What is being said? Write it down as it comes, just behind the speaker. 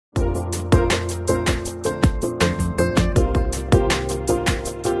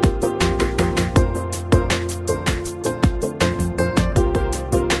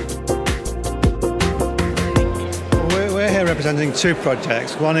funding two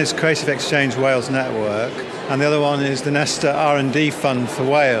projects. One is Creative Exchange Wales Network, and the other one is the Nesta R&D Fund for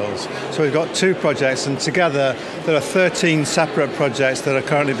Wales. So we've got two projects, and together there are 13 separate projects that are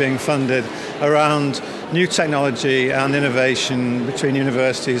currently being funded around new technology and innovation between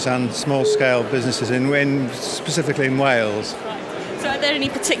universities and small-scale businesses, specifically in Wales. So are there any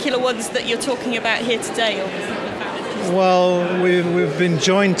particular ones that you're talking about here today? Or well, we've been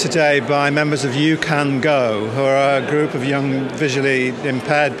joined today by members of You Can Go, who are a group of young visually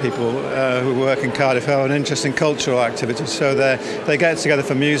impaired people who work in Cardiff, who have an interest in cultural activities. So they get together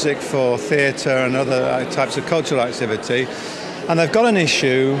for music, for theatre and other types of cultural activity. And they've got an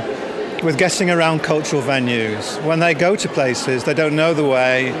issue with getting around cultural venues. When they go to places, they don't know the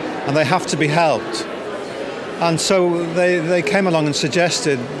way and they have to be helped. And so they came along and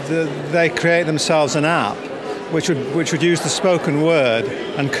suggested that they create themselves an app which would use the spoken word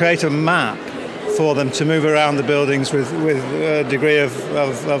and create a map for them to move around the buildings with a degree of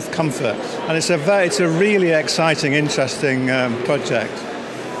comfort. And it's a really exciting, interesting project.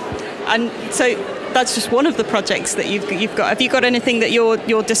 And so that's just one of the projects that you've got. Have you got anything that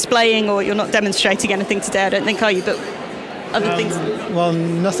you're displaying, or you're not demonstrating anything today, I don't think, are you? But other things? Well,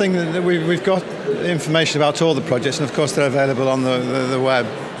 nothing. We've got information about all the projects, and of course they're available on the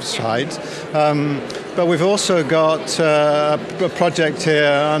website. But we've also got a project here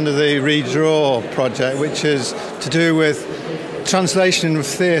under the Redraw project, which is to do with translation of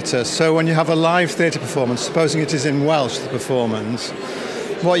theatre. So when you have a live theatre performance, supposing it is in Welsh, the performance,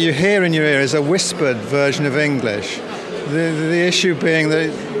 what you hear in your ear is a whispered version of English. The issue being that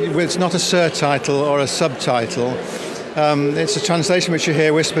it's not a surtitle or a subtitle. It's a translation which you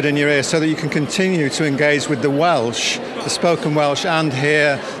hear whispered in your ear, so that you can continue to engage with the Welsh, the spoken Welsh, and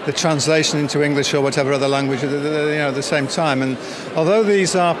hear the translation into English or whatever other language at the same time. And although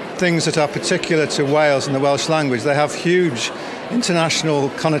these are things that are particular to Wales and the Welsh language, they have huge international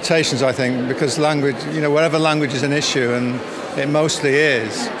connotations, I think, because language, wherever language is an issue, and it mostly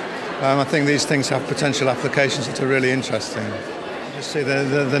is, I think these things have potential applications that are really interesting. You see,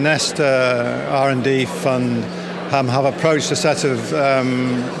 the Nesta R&D Fund have approached a set of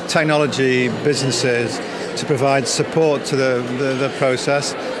technology businesses to provide support to the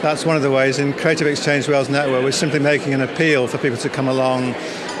process. That's one of the ways. In Creative Exchange Wales Network, we're simply making an appeal for people to come along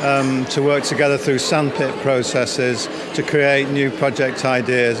to work together through sandpit processes to create new project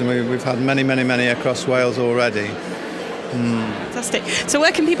ideas, and we've had many across Wales already. Fantastic. So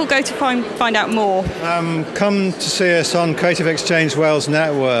where can people go to find out more? Come to see us on Creative Exchange Wales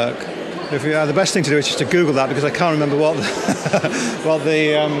Network. The best thing to do is just to Google that, because I can't remember what the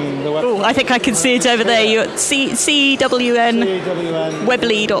web. Oh, I think I can see it over there. You're at CEWN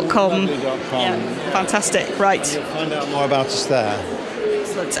Webley.com. Yeah, fantastic. Right. You'll find out more about us there.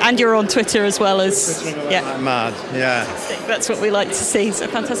 And you're on Twitter as well as like mad. Yeah. Fantastic. That's what we like to see. So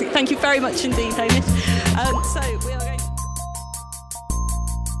fantastic. Thank you very much indeed, Hamish.